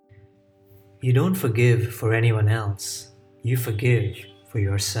You don't forgive for anyone else, you forgive for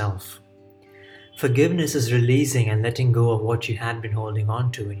yourself. Forgiveness is releasing and letting go of what you had been holding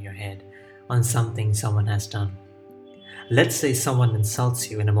on to in your head on something someone has done. Let's say someone insults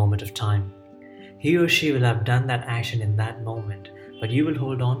you in a moment of time. He or she will have done that action in that moment, but you will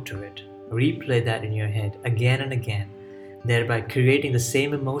hold on to it, replay that in your head again and again, thereby creating the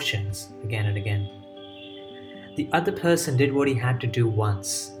same emotions again and again. The other person did what he had to do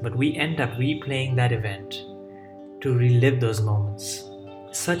once, but we end up replaying that event to relive those moments.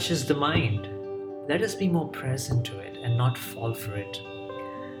 Such is the mind. Let us be more present to it and not fall for it.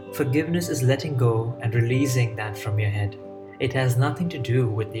 Forgiveness is letting go and releasing that from your head. It has nothing to do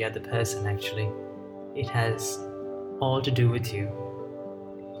with the other person, actually. It has all to do with you.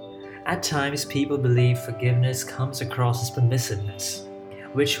 At times, people believe forgiveness comes across as permissiveness,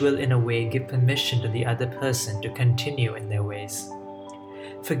 which will, in a way, give permission to the other person to continue in their ways.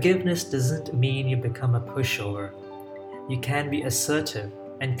 Forgiveness doesn't mean you become a pushover. You can be assertive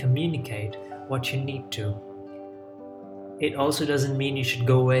and communicate what you need to. It also doesn't mean you should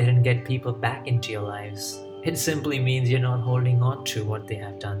go ahead and get people back into your lives. It simply means you're not holding on to what they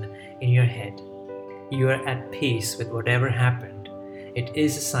have done in your head. You are at peace with whatever happened. It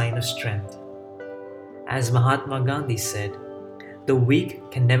is a sign of strength. As Mahatma Gandhi said, the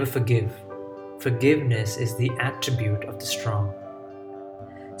weak can never forgive. Forgiveness is the attribute of the strong.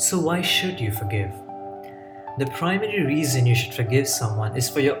 So why should you forgive? The primary reason you should forgive someone is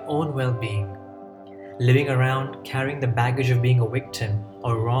for your own well-being. Living around carrying the baggage of being a victim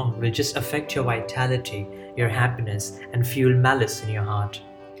or wrong will just affect your vitality, your happiness, and fuel malice in your heart.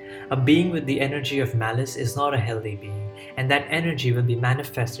 A being with the energy of malice is not a healthy being, and that energy will be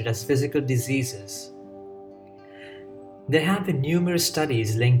manifested as physical diseases. There have been numerous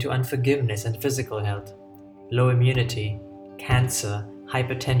studies linked to unforgiveness and physical health, low immunity, cancer,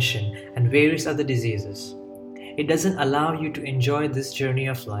 hypertension, and various other diseases. It doesn't allow you to enjoy this journey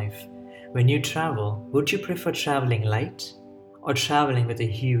of life. When you travel, would you prefer traveling light or traveling with a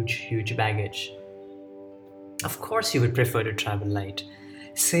huge baggage? Of course you would prefer to travel light.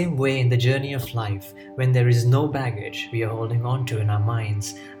 Same way in the journey of life, when there is no baggage we are holding on to in our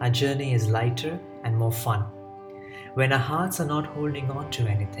minds, our journey is lighter and more fun. When our hearts are not holding on to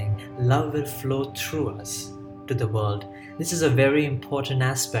anything, love will flow through us to the world. This is a very important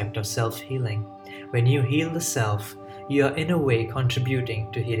aspect of self-healing. When you heal the self, you are in a way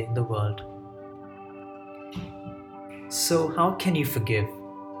contributing to healing the world. So how can you forgive?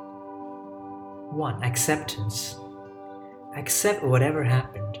 1. Acceptance. Accept whatever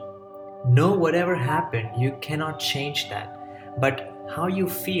happened. Know whatever happened, you cannot change that, but how you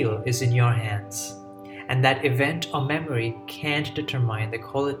feel is in your hands. And that event or memory can't determine the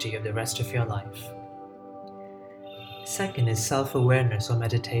quality of the rest of your life. 2nd is self-awareness or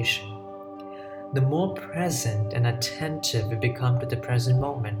meditation. The more present and attentive we become to the present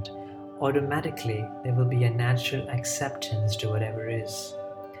moment, automatically there will be a natural acceptance to whatever is.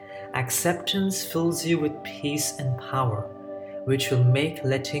 Acceptance fills you with peace and power, which will make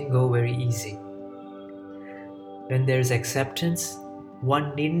letting go very easy. When there is acceptance,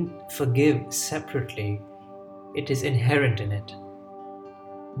 one needn't forgive separately. It is inherent in it.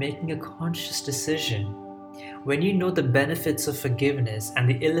 Making a conscious decision. When you know the benefits of forgiveness and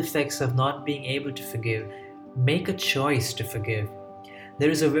the ill effects of not being able to forgive, make a choice to forgive. There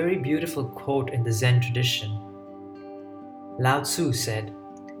is a very beautiful quote in the Zen tradition. Lao Tzu said,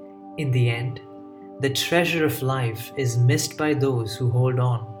 "In the end, the treasure of life is missed by those who hold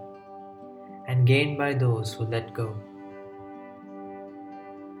on and gained by those who let go."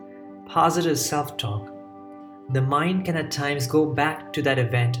 Positive self-talk. The mind can at times go back to that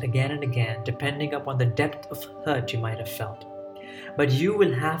event again and again, depending upon the depth of hurt you might have felt. But you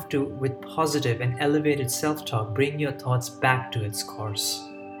will have to, with positive and elevated self-talk, bring your thoughts back to its course.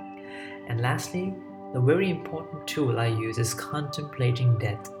 And lastly, the very important tool I use is contemplating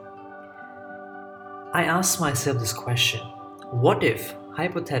death. I ask myself this question: what if,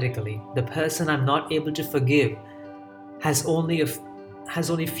 hypothetically, the person I'm not able to forgive has only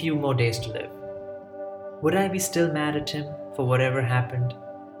a few more days to live? Would I be still mad at him for whatever happened?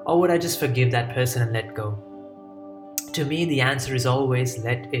 Or would I just forgive that person and let go? To me, the answer is always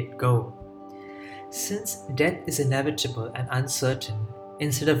let it go. Since death is inevitable and uncertain,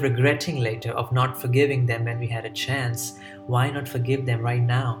 instead of regretting later of not forgiving them when we had a chance, why not forgive them right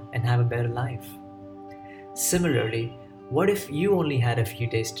now and have a better life? Similarly, what if you only had a few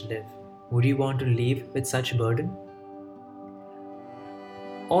days to live? Would you want to leave with such burden?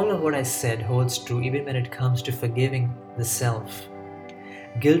 All of what I said holds true even when it comes to forgiving the self.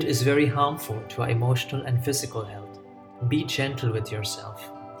 Guilt is very harmful to our emotional and physical health. Be gentle with yourself.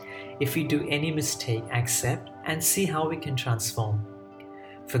 If we do any mistake, accept and see how we can transform.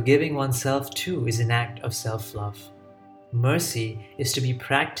 Forgiving oneself too is an act of self love. Mercy is to be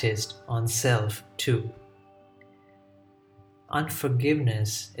practiced on self too.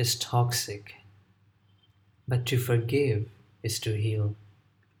 Unforgiveness is toxic, but to forgive is to heal.